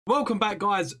Welcome back,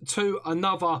 guys, to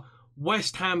another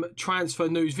West Ham transfer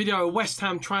news video, a West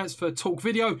Ham transfer talk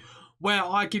video, where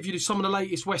I give you some of the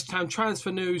latest West Ham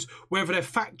transfer news, whether they're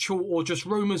factual or just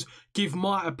rumours, give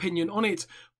my opinion on it.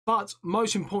 But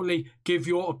most importantly, give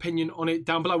your opinion on it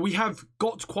down below. We have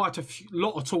got quite a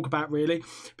lot to talk about, really,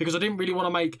 because I didn't really want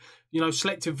to make,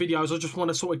 selective videos. I just want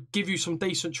to sort of give you some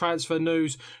decent transfer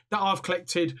news that I've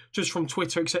collected just from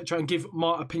Twitter, etc., and give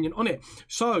my opinion on it.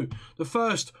 So the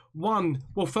first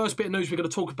bit of news we're going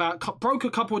to talk about broke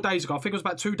a couple of days ago. I think it was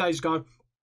about 2 days ago.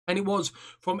 And it was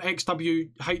from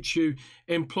XWHU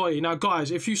employee. Now,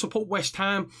 guys, if you support West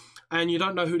Ham and you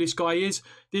don't know who this guy is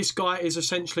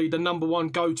essentially the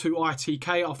 #1 go-to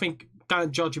ITK. I think,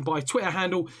 judging by his Twitter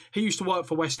handle, he used to work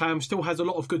for West Ham, still has a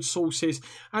lot of good sources,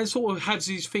 and sort of has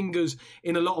his fingers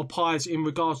in a lot of pies in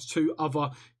regards to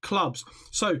other clubs.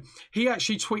 So he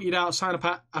actually tweeted out saying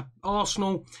about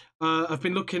Arsenal have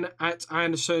been looking at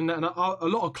Anderson, and a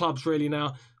lot of clubs really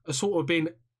now are sort of been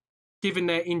given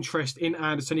their interest in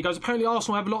Anderson. He goes, apparently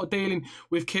Arsenal have a lot of dealing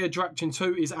with Keir Drapton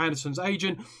too, is Anderson's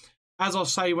agent. As I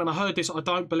say, when I heard this, I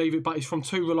don't believe it, but it's from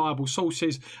 2 reliable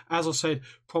sources. As I said,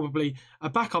 probably a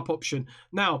backup option.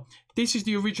 Now, this is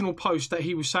the original post that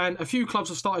he was saying. A few clubs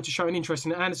have started to show an interest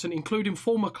in Anderson, including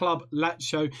former club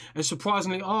Lazio and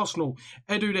surprisingly Arsenal.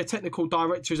 Edu, their technical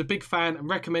director, is a big fan and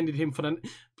recommended him for the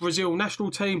Brazil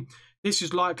national team. This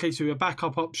is likely to be a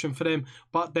backup option for them,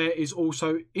 but there is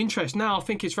also interest. Now, I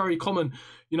think it's very common.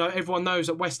 Everyone knows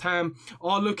that West Ham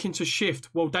are looking to shift.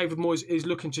 Well, David Moyes is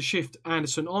looking to shift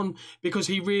Anderson on because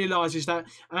he realises that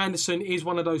Anderson is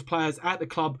one of those players at the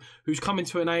club who's coming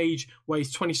to an age where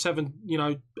he's 27,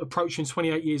 approaching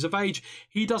 28 years of age.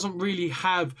 He doesn't really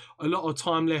have a lot of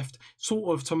time left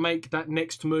sort of to make that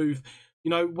next move.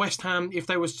 West Ham, if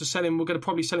they was to sell him, we're going to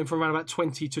probably sell him for around about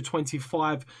 20 to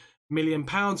 25 million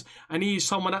pounds, and he is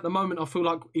someone at the moment I feel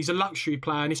like he's a luxury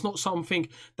player, and it's not something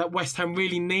that West Ham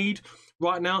really need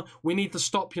right now. We need to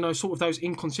stop, sort of those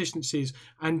inconsistencies,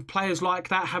 and players like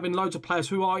that, having loads of players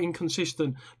who are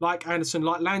inconsistent, like Anderson,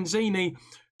 like Lanzini,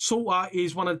 sort of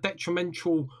is one of the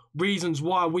detrimental reasons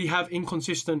why we have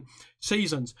inconsistent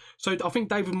seasons. So I think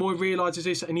David Moyes realises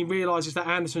this, and he realises that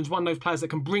Anderson's one of those players that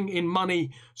can bring in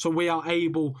money, so we are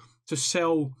able to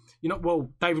sell.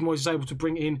 David Moyes is able to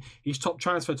bring in his top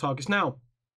transfer targets. Now,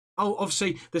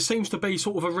 obviously, there seems to be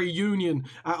sort of a reunion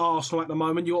at Arsenal at the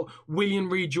moment. You got Willian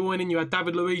rejoining. You had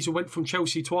David Luiz, who went from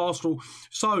Chelsea to Arsenal.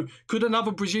 So, could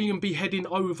another Brazilian be heading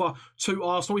over to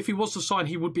Arsenal? If he was to sign,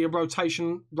 he would be a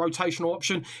rotational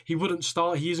option. He wouldn't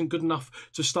start. He isn't good enough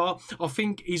to start. I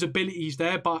think his ability is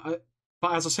there, but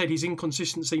as I said, his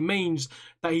inconsistency means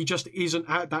that he just isn't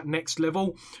at that next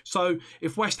level. So,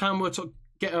 if West Ham were to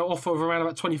get an offer of around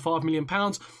about £25 million,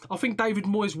 I think David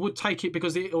Moyes would take it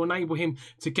because it will enable him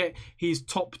to get his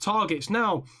top targets.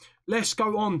 Now, let's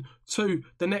go on to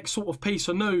the next sort of piece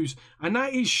of news, and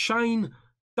that is Shane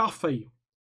Duffy.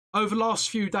 Over the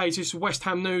last few days, this is West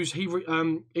Ham news. He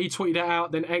tweeted it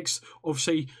out, then X,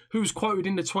 obviously, who's quoted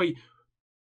in the tweet,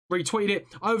 retweeted it.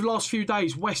 Over the last few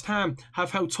days, West Ham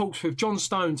have held talks with John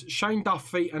Stones, Shane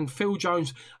Duffy and Phil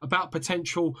Jones about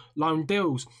potential loan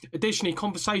deals. Additionally,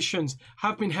 conversations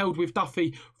have been held with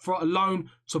Duffy for a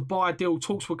loan to buy deal.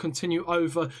 Talks will continue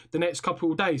over the next couple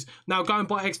of days. Now, going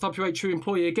by XWHU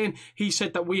employee again, he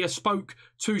said that we spoke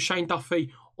to Shane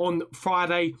Duffy on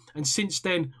Friday, and since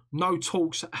then, no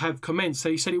talks have commenced.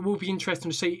 So he said it will be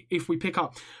interesting to see if we pick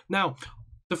up. Now,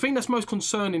 the thing that's most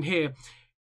concerning here,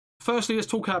 firstly, let's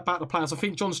talk about the players. I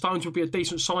think John Stones would be a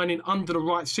decent signing under the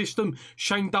right system.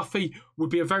 Shane Duffy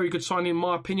would be a very good signing in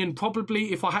my opinion.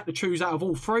 Probably if I had to choose out of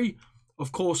all three,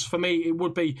 of course, for me, it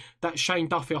would be that Shane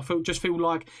Duffy. I just feel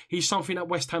like he's something that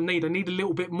West Ham need. They need a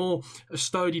little bit more a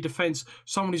sturdy defence,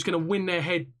 someone who's going to win their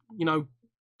head,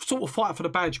 sort of fight for the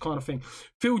badge kind of thing.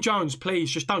 Phil Jones,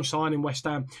 please, just don't sign in West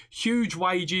Ham. Huge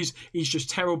wages. He's just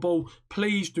terrible.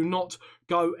 Please do not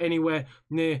go anywhere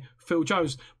near Phil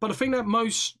Jones. But I think that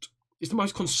is the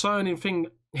most concerning thing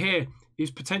here is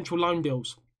potential loan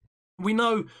deals. We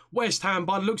know West Ham,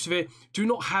 by the looks of it, do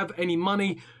not have any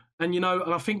money. And, and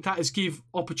I think that has give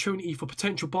opportunity for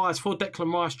potential buyers for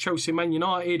Declan Rice, Chelsea, Man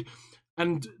United.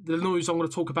 And the news I'm going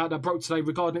to talk about that broke today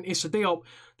regarding Issa Diop,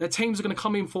 their teams are going to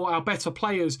come in for our better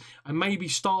players and maybe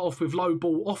start off with low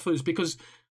ball offers, because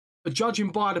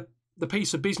judging by the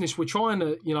piece of business we're trying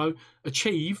to,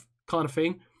 achieve kind of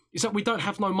thing, is that we don't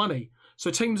have no money.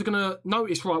 So teams are going to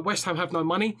notice, right, West Ham have no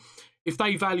money. If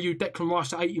they value Declan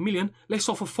Rice at 80 million, let's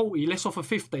offer 40, let's offer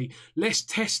 50. Let's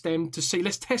test them to see,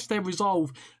 let's test their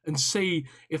resolve and see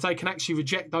if they can actually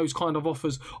reject those kind of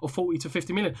offers of 40 to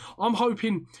 50 million. I'm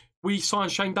hoping we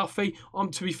signed Shane Duffy.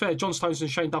 To be fair, John Stones and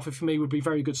Shane Duffy for me would be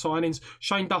very good signings.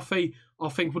 Shane Duffy, I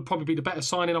think, would probably be the better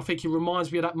signing. I think he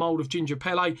reminds me of that mould of Ginger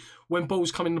Pele. When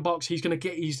balls come in the box, he's going to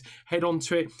get his head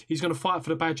onto it. He's going to fight for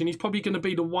the badge, and he's probably going to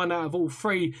be the one out of all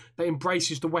three that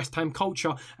embraces the West Ham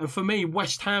culture. And for me,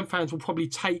 West Ham fans will probably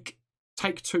take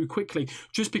too quickly,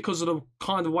 just because of the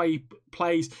kind of way he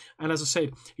plays. And as I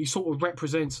said, he sort of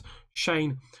represents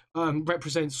Shane,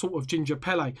 represents sort of Ginger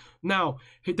Pele. Now,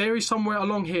 there is somewhere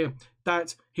along here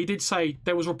that he did say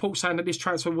there was reports saying that this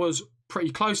transfer was pretty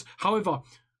close. However,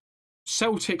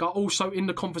 Celtic are also in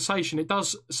the conversation. It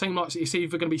does seem like it's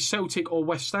either going to be Celtic or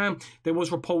West Ham. There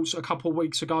was reports a couple of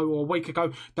weeks ago or a week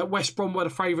ago that West Brom were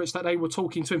the favourites, that they were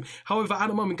talking to him. However, at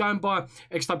the moment, going by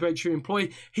XWHU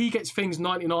employee, he gets things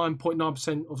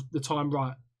 99.9% of the time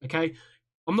right. Okay,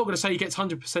 I'm not going to say he gets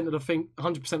 100% of the thing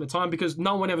 100% of the time, because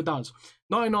no one ever does.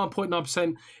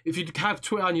 99.9%. If you have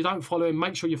Twitter and you don't follow him,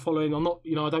 make sure you're following. I'm not,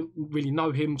 I don't really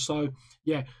know him, so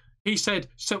yeah. He said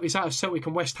Celtic's out of Celtic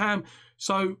and West Ham,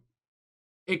 so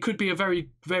it could be a very,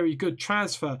 very good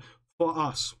transfer for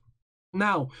us.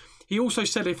 Now, he also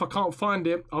said, if I can't find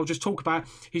it, I'll just talk about it.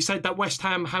 He said that West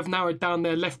Ham have narrowed down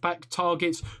their left-back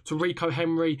targets to Rico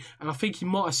Henry, and I think he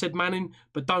might have said Manning,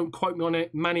 but don't quote me on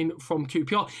it, Manning from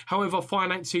QPR. However,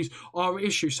 finances are an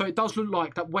issue, so it does look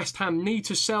like that West Ham need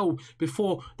to sell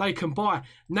before they can buy.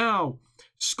 Now,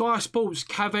 Sky Sports,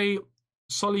 Kaveh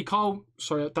Solikol,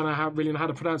 sorry, I don't know really know how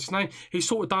to pronounce his name. He's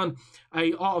sort of done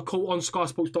an article on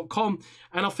skysports.com,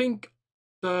 and I think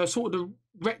the sort of the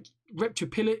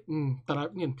reputability,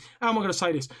 don't know, how am I going to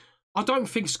say this? I don't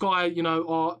think Sky,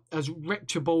 are as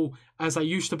reputable as they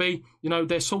used to be.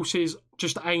 Their sources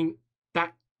just ain't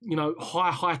that,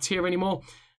 high tier anymore.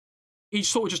 He's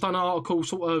sort of just done an article,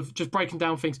 sort of just breaking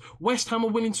down things. West Ham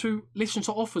are willing to listen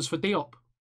to offers for Diop.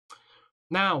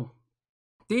 Now,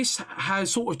 this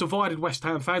has sort of divided West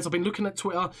Ham fans. I've been looking at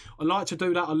Twitter. I like to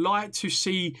do that. I like to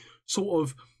see sort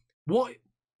of what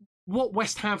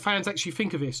West Ham fans actually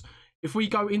think of this. If we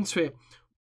go into it,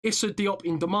 Issa Diop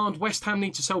in demand. West Ham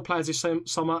need to sell players this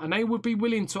summer, and they would be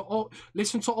willing to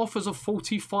listen to offers of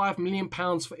 £45 million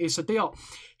for Issa Diop.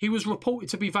 He was reported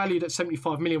to be valued at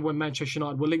 £75 million when Manchester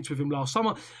United were linked with him last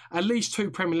summer. At least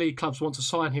 2 Premier League clubs want to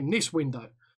sign him this window.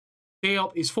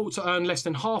 Diop is thought to earn less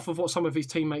than half of what some of his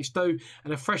teammates do,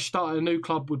 and a fresh start at a new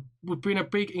club would bring a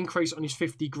big increase on his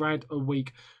 50 grand a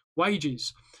week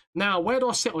wages. Now, where do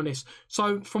I sit on this?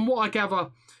 So, from what I gather,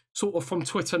 sort of from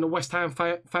Twitter and the West Ham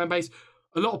fan base,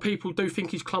 a lot of people do think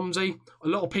he's clumsy. A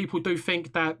lot of people do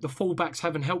think that the fullbacks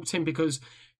haven't helped him, because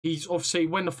he's obviously,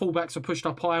 when the fullbacks are pushed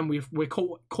up high and we're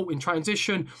caught in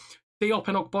transition, Diop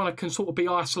and Ogbonna can sort of be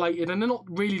isolated, and they're not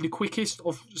really the quickest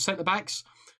of centre-backs,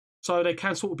 so they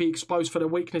can sort of be exposed for their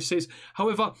weaknesses.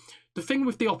 However, the thing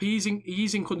with Diop, he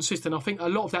is inconsistent. I think a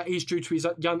lot of that is due to his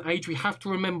young age. We have to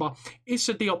remember,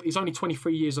 Issa Diop is only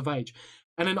 23 years of age.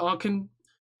 And then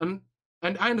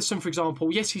and Anderson, for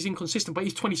example, yes, he's inconsistent, but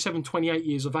he's 27, 28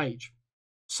 years of age.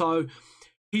 So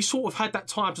he sort of had that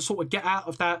time to sort of get out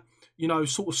of that,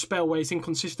 sort of spell where he's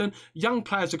inconsistent. Young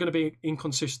players are going to be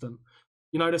inconsistent.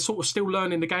 They're sort of still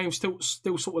learning the game, still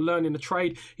sort of learning the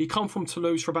trade. He come from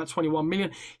Toulouse for about 21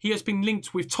 million. He has been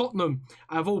linked with Tottenham,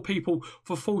 out of all people,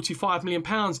 for £45 million.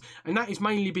 And that is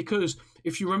mainly because,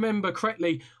 if you remember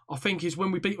correctly, I think is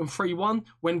when we beat them 3-1,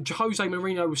 when Jose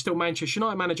Mourinho was still Manchester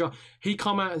United manager, he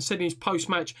come out and said in his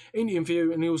post-match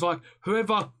interview, and he was like,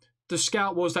 whoever the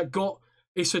scout was that got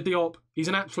Issa Diop, he's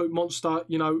an absolute monster,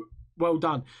 well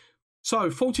done. So,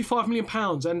 £45 million.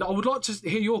 And I would like to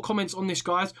hear your comments on this,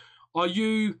 guys. Are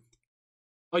you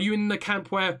in the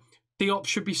camp where Diop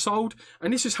should be sold?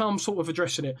 And this is how I'm sort of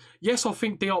addressing it. Yes, I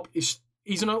think Diop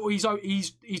he's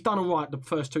done all right the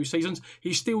first 2 seasons.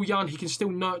 He's still young. He can still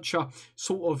nurture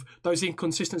sort of those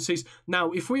inconsistencies.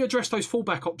 Now, if we address those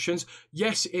fullback options,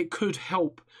 yes, it could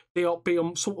help Diop be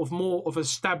sort of more of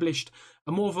established,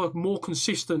 a more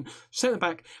consistent centre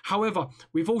back. However,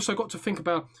 we've also got to think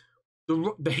about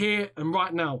the here and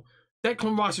right now.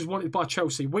 Declan Rice is wanted by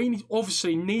Chelsea. We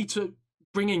obviously need to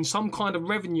bring in some kind of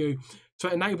revenue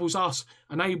to enables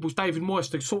David Moyes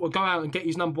to sort of go out and get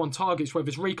his #1 targets, whether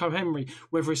it's Rico Henry,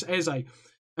 whether it's Eze.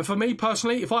 And for me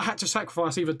personally, if I had to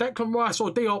sacrifice either Declan Rice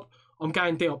or Diop, I'm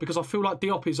going Diop, because I feel like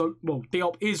Diop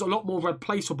is a lot more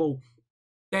replaceable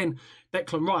than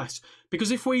Declan Rice. Because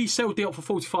if we sell Diop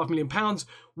for £45 million,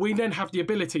 we then have the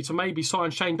ability to maybe sign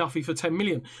Shane Duffy for 10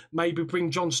 million, maybe bring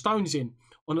John Stones in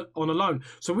on a loan.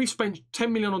 So we've spent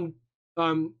 10 million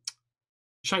on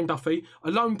Shane Duffy,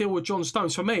 a loan deal with John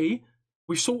Stones. For me,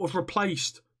 we've sort of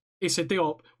replaced Issa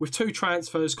Diop with 2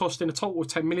 transfers costing a total of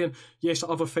 10 million. Yes,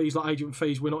 other fees like agent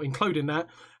fees, we're not including that.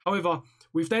 However,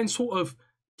 we've then sort of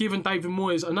given David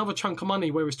Moyes another chunk of money,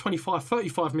 where it's 25,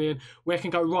 35 million, where it can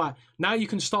go, right, now you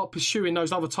can start pursuing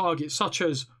those other targets, such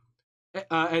as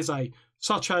Eze,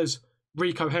 such as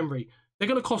Rico Henry. They're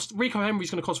going to cost, Rico Henry's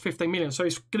going to cost 15 million. So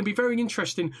it's going to be very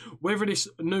interesting whether this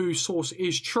news source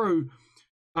is true.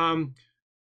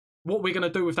 What we're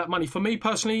going to do with that money. For me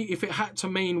personally, if it had to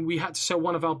mean we had to sell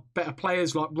one of our better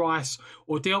players like Rice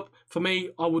or Diop, for me,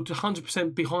 I would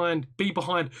 100% be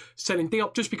behind selling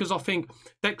Diop, just because I think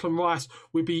Declan Rice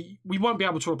would be, we won't be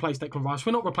able to replace Declan Rice.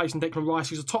 We're not replacing Declan Rice.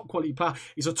 He's a top quality player.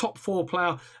 He's a top 4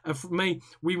 player. And for me,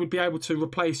 we would be able to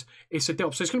replace Issa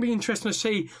Diop. So it's going to be interesting to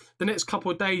see the next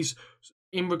couple of days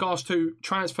in regards to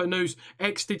transfer news.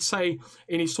 X did say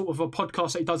in his sort of a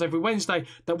podcast that he does every Wednesday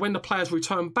that when the players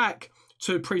return back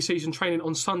to pre-season training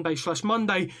on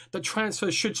Sunday/Monday, that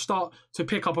transfers should start to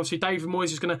pick up. Obviously, David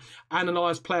Moyes is going to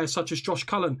analyse players such as Josh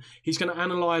Cullen. He's going to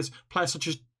analyse players such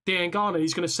as Dean Garner.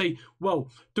 He's going to see, well,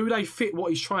 do they fit what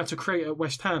he's trying to create at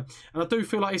West Ham? And I do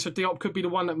feel like Issa Diop could be the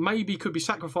one that maybe could be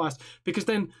sacrificed, because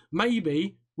then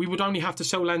maybe we would only have to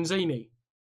sell Lanzini.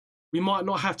 We might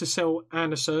not have to sell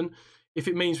Anderson. If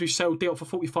it means we sell Diop for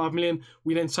 45 million,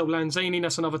 we then sell Lanzini.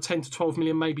 That's another 10 to 12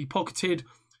 million maybe pocketed.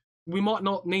 We might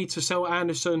not need to sell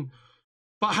Anderson.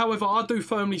 But however, I do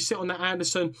firmly sit on that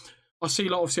Anderson. I see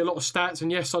obviously a lot of stats,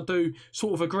 and yes, I do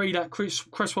sort of agree that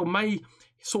Cresswell may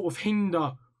sort of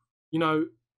hinder, you know,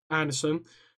 Anderson.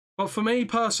 But for me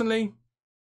personally,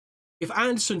 if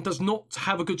Anderson does not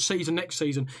have a good season next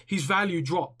season, his value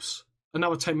drops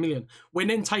another 10 million. We're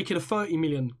then taking a 30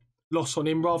 million loss on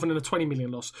him rather than a 20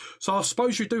 million loss. So I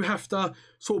suppose you do have to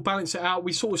sort of balance it out.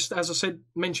 We sort of, as I said,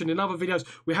 mentioned in other videos,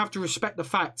 we have to respect the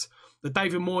fact that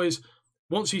David Moyes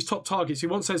wants his top targets. He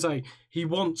wants Eze, he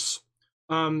wants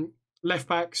left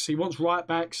backs, he wants right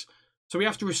backs. So we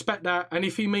have to respect that. And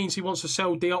if he means he wants to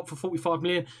sell Diop for 45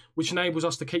 million, which enables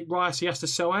us to keep Rice, he has to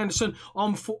sell Anderson.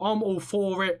 I'm all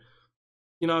for it.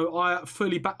 You know, I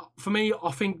fully back. For me,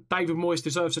 I think David Moyes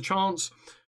deserves a chance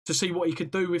to see what he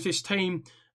could do with this team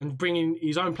and bring in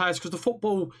his own players, because the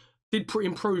football did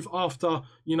improve after,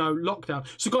 you know, lockdown.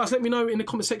 So guys, let me know in the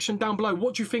comment section down below,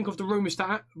 what do you think of the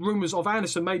rumours of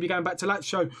Anderson maybe going back to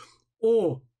Lazio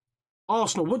or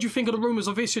Arsenal? What do you think of the rumours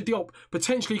of Issa Diop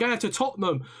potentially going to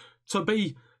Tottenham to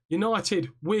be united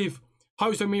with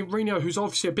Jose Mourinho, who's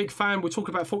obviously a big fan? We're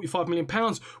talking about £45 million.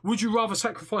 Would you rather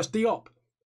sacrifice Diop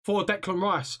for Declan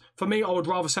Rice? For me, I would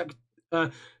rather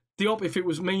sacrifice Diop if it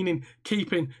was meaning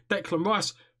keeping Declan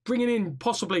Rice. Bringing in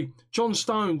possibly John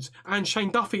Stones and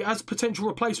Shane Duffy as potential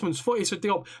replacements for Issa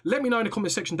Diop. Let me know in the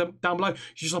comment section down below.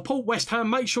 If you support West Ham,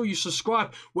 make sure you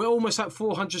subscribe. We're almost at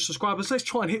 400 subscribers. Let's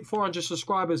try and hit 400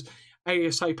 subscribers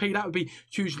ASAP. That would be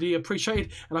hugely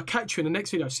appreciated. And I'll catch you in the next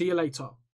video. See you later.